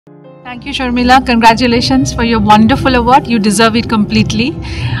Thank you, Sharmila. Congratulations for your wonderful award. You deserve it completely.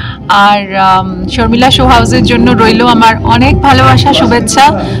 R Sharmila show হাউসের জন্য রইল আমার অনেক ভালোবাসা, শুভেচ্ছা।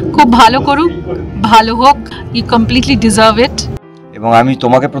 খুব ভালো করুক, ভালো হোক। ইউ কমপ্লিটলি ডিজার্ভ ইট। এবং আমি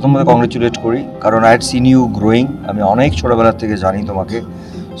তোমাকে প্রথমত কংগ্রেচুলেট করি, কারণ I had seen you growing. আমি অনেক ছোটোবেলার থেকে জানি তোমাকে।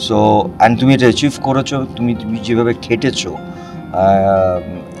 সো অ্যান্ড তুমি এটা অ্যাচিভ করেছো, তুমি যেভাবে খেটেছো,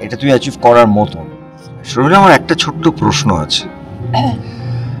 এটা তুমি অ্যাচিভ করার মতন। শর্মিলা, আমার একটা ছোট্ট প্রশ্ন আছে।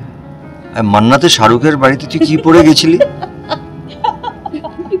 মান্নাতে শাহরুখের বাড়িতে তুই কি পরে গেছিলি?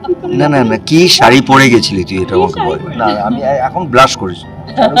 না না না, কি শাড়ি পরে গেছিলি তুই, এটা আমাকে বল। না, আমি এখন ব্লাশ করিস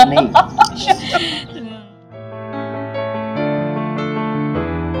নেই।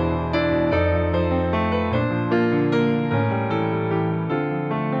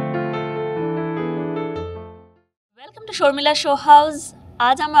 Welcome to Sharmila show house.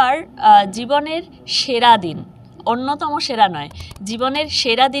 আজ আমার জীবনের সেরা দিন, অন্যতম সেরা নয়, জীবনের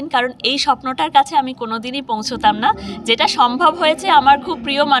সেরা দিন। কারণ এই স্বপ্নটার কাছে আমি কোনোদিনই পৌঁছতাম না, যেটা সম্ভব হয়েছে আমার খুব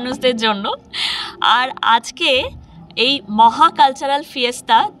প্রিয় মানুষদের জন্য। আর আজকে এই মহা কালচারাল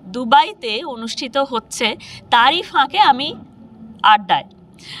ফিয়েস্তা দুবাইতে অনুষ্ঠিত হচ্ছে, তারই ফাঁকে আমি আড্ডায়।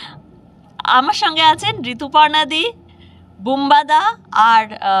 আমার সঙ্গে আছেন ঋতুপর্ণা দি, বুম্বাদা আর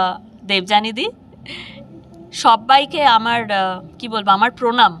দেবযানী দি। সবাইকে আমার কি বলবো, আমার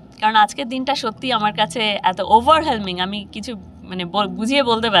প্রণাম। কারণ আজকের দিনটা সত্যি আমার কাছে এত ওভারহেলমিং, আমি কিছু মানে বুঝিয়ে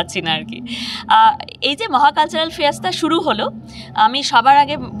বলতে পারছি না আর কি। এই যে মহাকালচারাল ফিয়েস্তা শুরু হলো, আমি সবার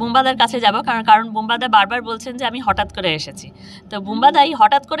আগে বুম্বাদার কাছে যাব, কারণ বুম্বাদা বারবার বলছেন যে আমি হঠাৎ করে এসেছি। তো বুম্বাদা, এই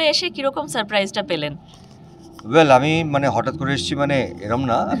হঠাৎ করে এসে কীরকম সারপ্রাইজটা পেলেন? ওয়েল, আমি মানে হঠাৎ করে এসেছি মানে এরম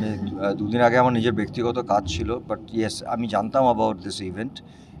না। আমি দুদিন আগে আমার নিজের ব্যক্তিগত কাজ ছিল, বাট ইয়েস, আমি জানতাম অ্যাবাউট দিস ইভেন্ট।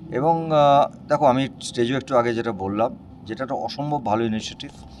 এবং দেখো, আমি স্টেজেও একটু আগে যেটা বললাম, যেটা একটা অসম্ভব ভালো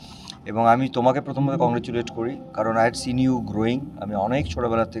ইনিশিয়েটিভ। এবং আমি তোমাকে প্রথমত কংগ্রেচুলেট করি, কারণ I had seen you growing. আমি অনেক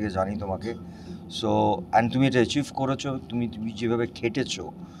ছোটোবেলার থেকে জানি তোমাকে। সো অ্যান্ড তুমি এটা অ্যাচিভ করেছো, তুমি যেভাবে খেটেছো,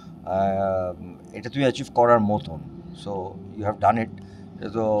 এটা তুমি অ্যাচিভ করার মতন। সো ইউ হ্যাভ ডান ইট।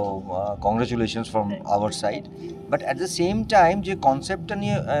 তো congratulations from our side. But at the same time যে কনসেপ্টটা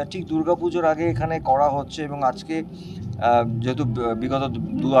নিয়ে ঠিক দুর্গাপুজোর আগে এখানে করা হচ্ছে, এবং আজকে যেহেতু বিগত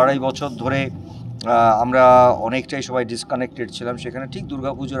 2-2.5 বছর ধরে আমরা অনেকটাই সবাই ডিসকানেক্টেড ছিলাম, সেখানে ঠিক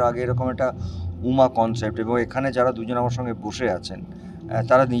দুর্গাপুজোর আগে এরকম একটা উমা কনসেপ্ট, এবং এখানে যারা দুজন আমার সঙ্গে বসে আছেন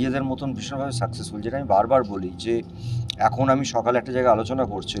তারা নিজেদের মতন ভীষণভাবে সাকসেসফুল। যেটা আমি বারবার বলি যে এখন আমি সকালে একটা জায়গায় আলোচনা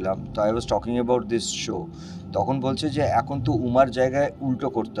করছিলাম, তো I was talking about this show. তখন বলছে যে এখন তো উমার জায়গায় উল্টো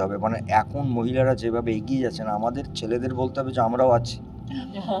করতে হবে, মানে এখন মহিলারা যেভাবে এগিয়ে যাচ্ছেন, আমাদের ছেলেদের বলতে হবে যে আমরাও আছি।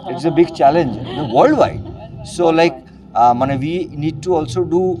 It's a big challenge world wide. So like মানে we need to also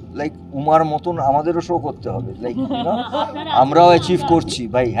do like উমার মতন আমাদেরও শো করতে হবে, লাইক আমরাও অ্যাচিভ করছি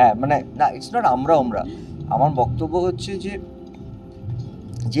ভাই। হ্যাঁ, মানে না, ইটস নট আমরা আমার বক্তব্য হচ্ছে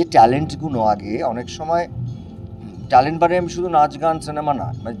যে ট্যালেন্টগুলো আগে অনেক সময় ট্যালেন্ট মানে আমি শুধু নাচ গান সিনেমা না,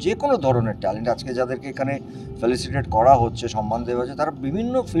 মানে যে কোনো ধরনের ট্যালেন্ট আজকে যাদেরকে এখানে ফেলিসিটেট করা হচ্ছে, সম্মান দেওয়া হচ্ছে, তারা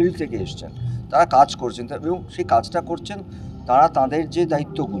বিভিন্ন ফিল্ড থেকে এসছেন, তারা কাজ করছেন, এবং সেই কাজটা করছেন তারা তাদের যে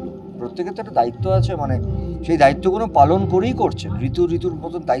দায়িত্বগুলো, প্রত্যেকের তো একটা দায়িত্ব আছে, মানে সেই দায়িত্বগুলো পালন করেই করছেন। ঋতুর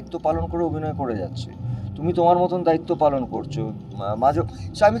মতন দায়িত্ব পালন করে অভিনয় করে যাচ্ছে, তুমি তোমার মতন দায়িত্ব পালন করছো।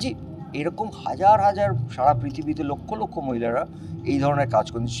 সো আমি বলছি, এরকম হাজার হাজার সারা পৃথিবীতে লক্ষ লক্ষ মহিলারা এই ধরনের কাজ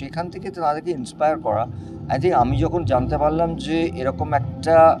করছেন, সেখান থেকে তাদেরকে ইন্সপায়ার করা। আই থিঙ্ক আমি যখন জানতে পারলাম যে এরকম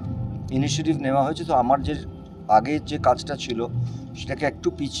একটা ইনিশিয়েটিভ নেওয়া হয়েছে, তো আমার যে আগের যে কাজটা ছিল সেটাকে একটু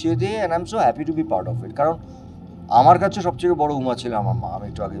পিছিয়ে দিয়ে, and I am so happy to B part of it. কারণ আমার কাছে সবচেয়ে বড় উমা ছিল আমার মা। আমি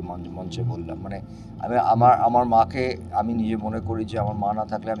একটু আগে মঞ্চে বললাম, মানে আমি আমার মাকে আমি নিজে মনে করি যে আমার মা না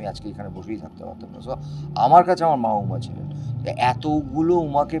থাকলে আমি আজকে এখানে বসেই থাকতে পারতাম না। সো আমার কাছে আমার মা উমা ছিলেন। এতগুলো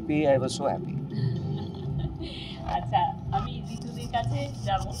উমাকে পেয়ে আই ওয়াজ সো হ্যাপি। আচ্ছা, আমি ঋতুদির কাছে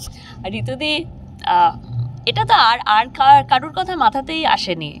যাব। ঋতুদি, এটা তো আর কারুর কথা মাথাতেই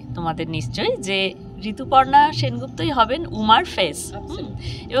আসেনি তোমাদের নিশ্চয়ই, যে ঋতুপর্ণা সেনগুপ্তই হবেন উমার ফেস।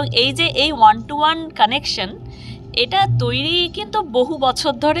 এবং এই 1-to-1 কানেকশন, এটা তৈরি কিন্তু বহু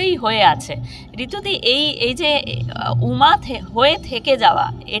বছর ধরেই হয়ে আছে। ঋতুদি, এই যে উমা হয়ে থেকে যাওয়া,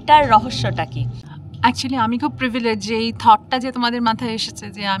 এটার রহস্যটা কি? অ্যাকচুয়ালি আমি খুব প্রিভিলেজ যে এই থটটা যে তোমাদের মাথায় এসেছে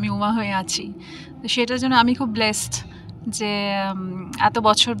যে আমি উমা হয়ে আছি, তো সেটার জন্য আমি খুব ব্লেসড যে এত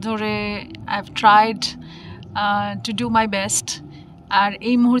বছর ধরে I have tried to do my best. আর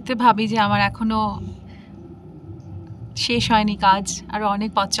এই মুহূর্তে ভাবি যে আমার এখনও শেষ হয়নি কাজ, আরও অনেক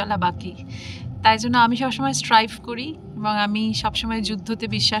পথ চলা বাকি। তাই জন্য আমি সবসময় স্ট্রাইভ করি, এবং আমি সবসময় যুদ্ধতে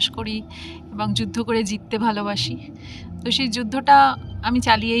বিশ্বাস করি, এবং যুদ্ধ করে জিততে ভালোবাসি। তো সেই যুদ্ধটা আমি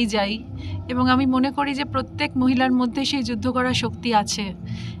চালিয়েই যাই, এবং আমি মনে করি যে প্রত্যেক মহিলার মধ্যে সেই যুদ্ধ করার শক্তি আছে,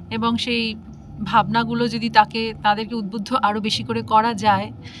 এবং সেই ভাবনাগুলো যদি তাদেরকে উদ্বুদ্ধ আরও বেশি করে করা যায়,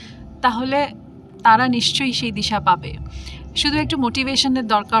 তাহলে তারা নিশ্চয়ই সেই দিশা পাবে। শুধু একটু মোটিভেশনের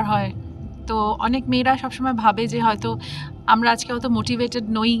দরকার হয়। তো অনেক মেয়েরা সবসময় ভাবে যে হয়তো আমরা আজকে অত মোটিভেটেড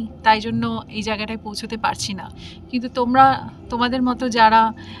নই, তাই জন্য এই জায়গাটায় পৌঁছতে পারছি না। কিন্তু তোমাদের মতো যারা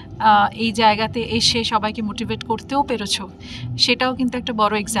এই জায়গাতে এসে সবাইকে মোটিভেট করতেও পেরেছো, সেটাও কিন্তু একটা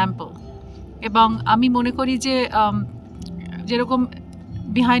বড় এক্সাম্পল। এবং আমি মনে করি যে যেরকম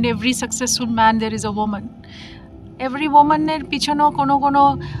behind every successful man there is a woman, every ওম্যানের পিছনেও কোনো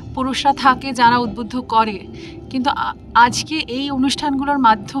পুরুষরা থাকে যারা উদ্বুদ্ধ করে। কিন্তু আজকে এই অনুষ্ঠানগুলোর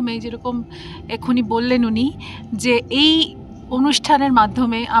মাধ্যমে, যেরকম এক্ষুনি বললেন উনি, যে এই অনুষ্ঠানের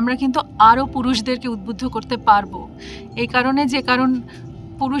মাধ্যমে আমরা কিন্তু আরও পুরুষদেরকে উদ্বুদ্ধ করতে পারবো। এই কারণে, কারণ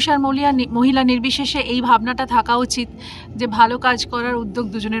পুরুষ আর মহিলা নির্বিশেষে এই ভাবনাটা থাকা উচিত যে ভালো কাজ করার উদ্যোগ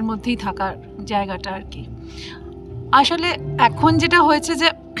দুজনের মধ্যেই থাকার জায়গাটা আর কি। আসলে এখন যেটা হয়েছে যে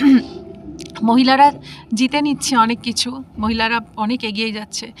মহিলারা জিতে নিচ্ছে অনেক কিছু, মহিলারা অনেক এগিয়ে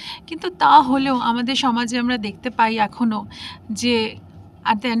যাচ্ছে, কিন্তু তা হলেও আমাদের সমাজে আমরা দেখতে পাই এখনও যে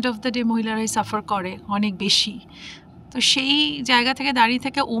at the end of the day মহিলারাই সাফার করে অনেক বেশি। তো সেই জায়গা থেকে দাঁড়িয়ে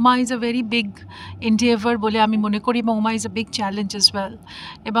থেকে Uma is a very big এন্ডিএভার বলে আমি মনে করি, এবং Uma is a big challenge as well.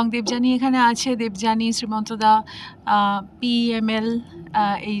 এবং দেবযানী এখানে আছে, দেবযানী, শ্রীমন্তদা, PML,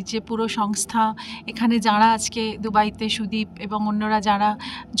 এই যে পুরো সংস্থা, এখানে যারা আজকে দুবাইতে, সুদীপ এবং অন্যরা যারা,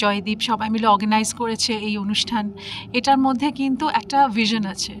 জয়দীপ, সবাই মিলে অর্গানাইজ করেছে এই অনুষ্ঠান, এটার মধ্যে কিন্তু একটা ভিশন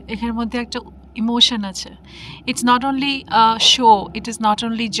আছে, এখানের মধ্যে একটা ইমোশন আছে। It's not only show, it is not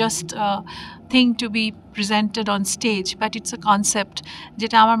only just thing to B presented on stage, but it's a concept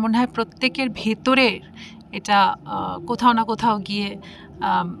যেটা আমার মনে হয় প্রত্যেকের ভেতরে এটা কোথাও না কোথাও গিয়ে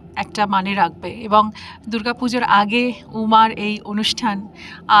একটা মানে রাখবে। এবং দুর্গাপুজোর আগে উমার এই অনুষ্ঠান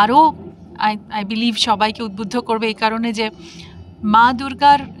আরও আই বিলিভ সবাইকে উদ্বুদ্ধ করবে, এই কারণে যে মা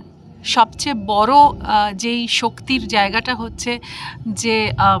দুর্গার সবচেয়ে বড় যেই শক্তির জায়গাটা হচ্ছে যে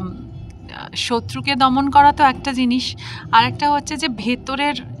শত্রুকে দমন করা তো একটা জিনিস, আর একটা হচ্ছে যে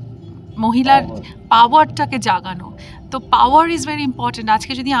ভেতরের মহিলার পাওয়ারটাকে জাগানো। তো পাওয়ার ইজ ভেরি ইম্পর্টেন্ট।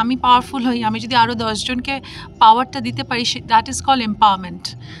 আজকে যদি আমি পাওয়ারফুল হই, আমি যদি আরও 10 জনকে পাওয়ারটা দিতে পারি, দ্যাট ইজ কল এম্পাওয়ারমেন্ট।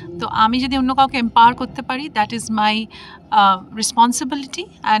 তো আমি যদি অন্য কাউকে এম্পাওয়ার করতে পারি, that is my responsibility,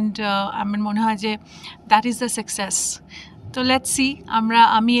 and আমার মনে হয় যে দ্যাট ইজ দ্য সাকসেস। তো লেটস সি।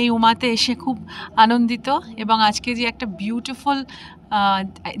 আমি এই উমাতে এসে খুব আনন্দিত, এবং আজকে যে একটা বিউটিফুল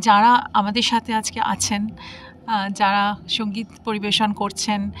যারা আমাদের সাথে আজকে আছেন, যারা সঙ্গীত পরিবেশন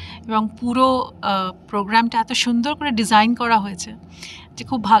করছেন, এবং পুরো প্রোগ্রামটা এত সুন্দর করে ডিজাইন করা হয়েছে যে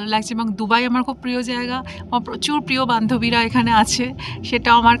খুব ভালো লাগছে। এবং দুবাই আমার খুব প্রিয় জায়গা, আমার প্রচুর প্রিয় বান্ধবীরা এখানে আছে,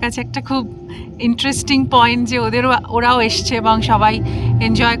 সেটাও আমার কাছে একটা খুব ইন্টারেস্টিং পয়েন্ট যে ওরাও এসছে এবং সবাই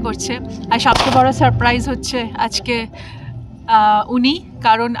এনজয় করছে। আর সবচেয়ে বড় সারপ্রাইজ হচ্ছে আজকে উনি,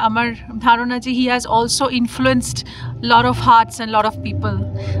 কারণ আমার ধারণা যে he has also influenced lot of hearts and lot of people.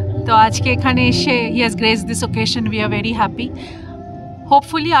 তো আজকে এখানে এসে he has গ্রেসড this occasion, we are very happy.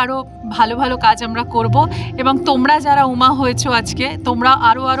 Hopefully আরও ভালো ভালো কাজ আমরা করব, এবং তোমরা যারা উমা হয়েছো আজকে, তোমরা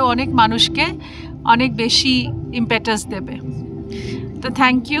আরও অনেক মানুষকে অনেক বেশি ইম্পেটাস দেবে। তো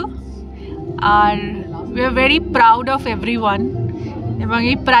thank you. R we are very proud of everyone, এবং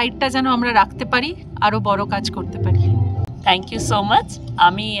এই প্রাইডটা যেন আমরা রাখতে পারি, আরও বড় কাজ করতে পারি। Thank you so much.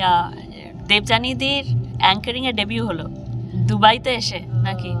 আমি দেবযানীদের অ্যাঙ্কারিংয়ে ডেবিউ হলো দুবাইতে এসে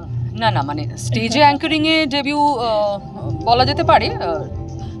নাকি? না, মানে স্টেজে অ্যাঙ্কারিংয়ে ডেবিউ বলা যেতে পারে,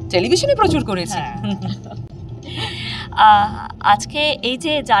 টেলিভিশনে প্রচুর করেছি। আজকে এই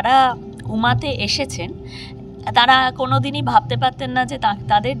যে যারা উমাতে এসেছেন, তারা কোনোদিনই ভাবতে পারতেন না যে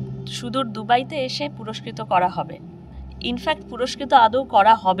তাদের সুদূর দুবাইতে এসে পুরস্কৃত করা হবে। ইনফ্যাক্ট পুরস্কৃত আদৌ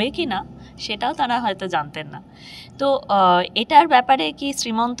করা হবে কি না সেটাও তারা হয়তো জানতেন না। তো এটার ব্যাপারে কি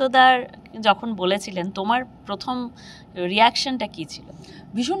শ্রীমন্তদার যখন বলেছিলেন, তোমার প্রথম রিয়াকশনটা কী ছিল?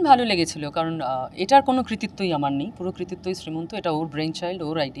 ভীষণ ভালো লেগেছিল, কারণ এটার কোনো কৃতিত্বই আমার নেই, পুরো কৃতিত্বই শ্রীমন্ত। এটা ওর brain child,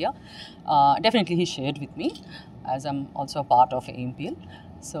 or idea. Definitely he shared with me as I am also part of AMPL।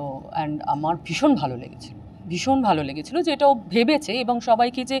 So and আমার ভীষণ ভালো লেগেছিল যে এটা ও ভেবেছে, এবং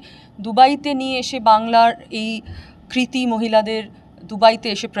সবাইকে যে দুবাইতে নিয়ে এসে বাংলার এই কৃতি মহিলাদের দুবাইতে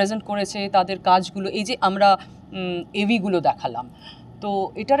এসে প্রেজেন্ট করেছে, তাদের কাজগুলো, এই যে আমরা এভিগুলো দেখালাম, তো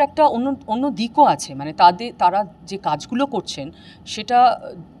এটার একটা অন্য দিকও আছে। মানে তারা যে কাজগুলো করছেন সেটা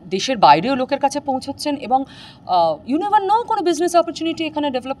দেশের বাইরেও লোকের কাছে পৌঁছচ্ছেন, এবং ইউ নেভার নো, কোনো বিজনেস অপরচুনিটি এখানে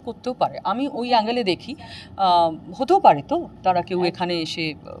ডেভেলপ করতেও পারে। আমি ওই অ্যাঙ্গেলে দেখি, হতেও পারে তো তারা কেউ এখানে এসে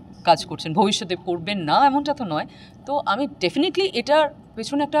কাজ করছেন, ভবিষ্যতে করবেন না এমনটা তো নয়। তো আমি ডেফিনেটলি এটার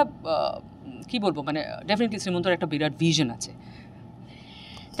পেছনে একটা কী বলবো, মানে ডেফিনেটলি শ্রীমন্তর একটা বিরাট ভিশন আছে।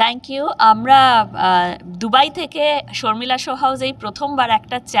 Thank you. আমরা দুবাই থেকে শর্মিলা শো হাউস এই প্রথমবার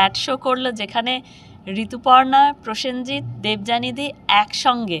একটা চ্যাট শো করলো, যেখানে ঋতুপর্ণা, প্রসেনজিৎ, দেবযানীদি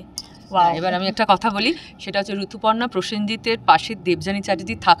একসঙ্গে Wow. এবার আমি একটা কথা বলি, সেটা হচ্ছে ঋতুপর্ণা প্রসেনজিতের পাশে দেবযানী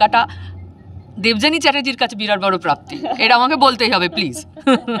চ্যাটার্জি থাকাটা দেবযানী চ্যাটার্জির কাছে বিরাট বড় প্রাপ্তি, এটা আমাকে বলতেই হবে প্লিজ।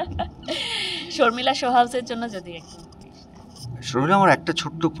 শর্মিলা শো হাউসের জন্য যদি একটু শর্মিলা, আমার একটা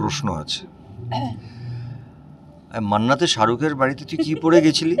ছোট্ট প্রশ্ন আছে। মান্নাতে শাহরুখের বাড়িতে তুই কি পরে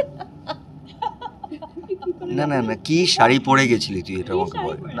গেছিলি? না না না, কি শাড়ি পরে গেছিলি তুই, এটা আমাকে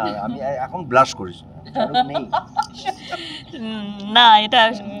বল। না আমি এখন ব্লাশ করিস না, শাহরুখ নেই। না, এটা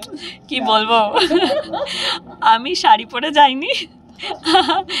কি বলবো, আমি শাড়ি পরে যাইনি।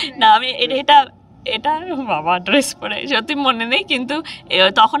 না, আমি এটা এটা বাবা ড্রেস পরে সত্যি মনে নেই, কিন্তু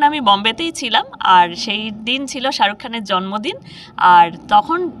তখন আমি বম্বেতেই ছিলাম, আর সেই দিন ছিল শাহরুখ খানের জন্মদিন। আর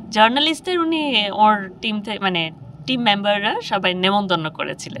তখন জার্নালিস্টদের উনি ওর টিম থেকে মানে টিম মেম্বাররা সবাই নেমন্তন্ন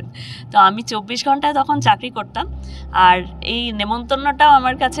করেছিলেন। তো আমি 24 ঘন্টায় তখন চাকরি করতাম, আর এই নেমন্তন্নটাও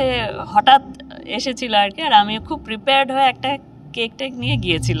আমার কাছে হঠাৎ এসেছিল আর কি। আর আমি খুব প্রিপেয়ার্ড হয়ে একটা কেক টেক নিয়ে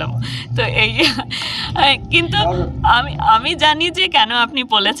গিয়েছিলাম। তো এই কিন্তু আমি জানি যে কেন আপনি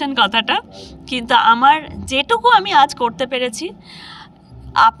বলেছেন কথাটা, কিন্তু আমার যেটুকু আমি আজ করতে পেরেছি,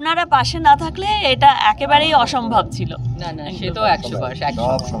 আপনারা পাশে না থাকলে এটা একেবারেই অসম্ভব ছিল। না না, সে তো 100%,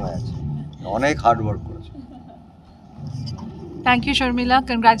 সব সময় আছে, অনেক হার্ড ওয়ার্ক করেছে। Thank you, Sharmila.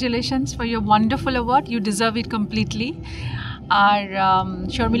 Congratulations for your wonderful award. You deserve it completely. R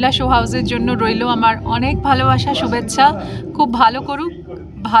Sharmila show হাউসের জন্য রইল আমার অনেক ভালোবাসা, শুভেচ্ছা। খুব ভালো করুক,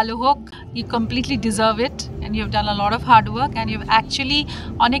 ভালো হোক। You completely deserve it and you have done a lot of hard work and you have actually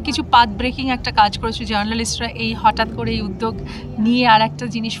অনেক কিছু পাথ ব্রেকিং একটা কাজ করেছো। জার্নালিস্টরা এই হঠাৎ করে এই উদ্যোগ নিয়ে আর একটা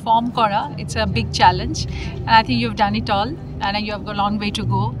জিনিস ফর্ম করা, it's a big challenge and I think you have done it all and you have go long way to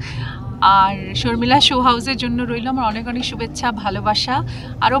go. R Sharmila show হাউসের জন্য রইল আমার অনেক অনেক শুভেচ্ছা, ভালোবাসা।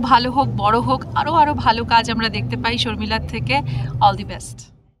 আরও ভালো হোক, বড় হোক, আরও ভালো কাজ আমরা দেখতে পাই শর্মিলার থেকে। All the best.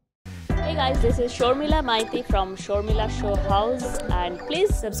 Hey guys, this is Sharmila Maiti from Sharmila Showhouse, and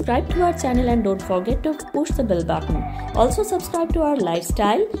please subscribe to our channel and don't forget to push the bell button. Also subscribe to our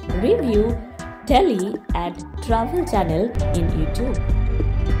lifestyle, review, telly and travel channel in YouTube.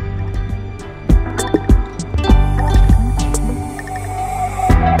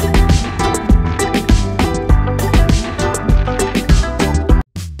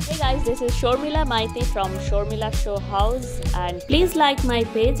 This is Sharmila Maiti from Sharmila Showhouse, and please like my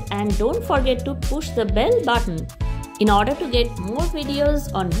page and don't forget to push the bell button. In order to get more videos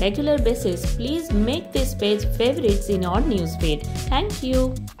on regular basis, please make this page favorites in your newsfeed. Thank you.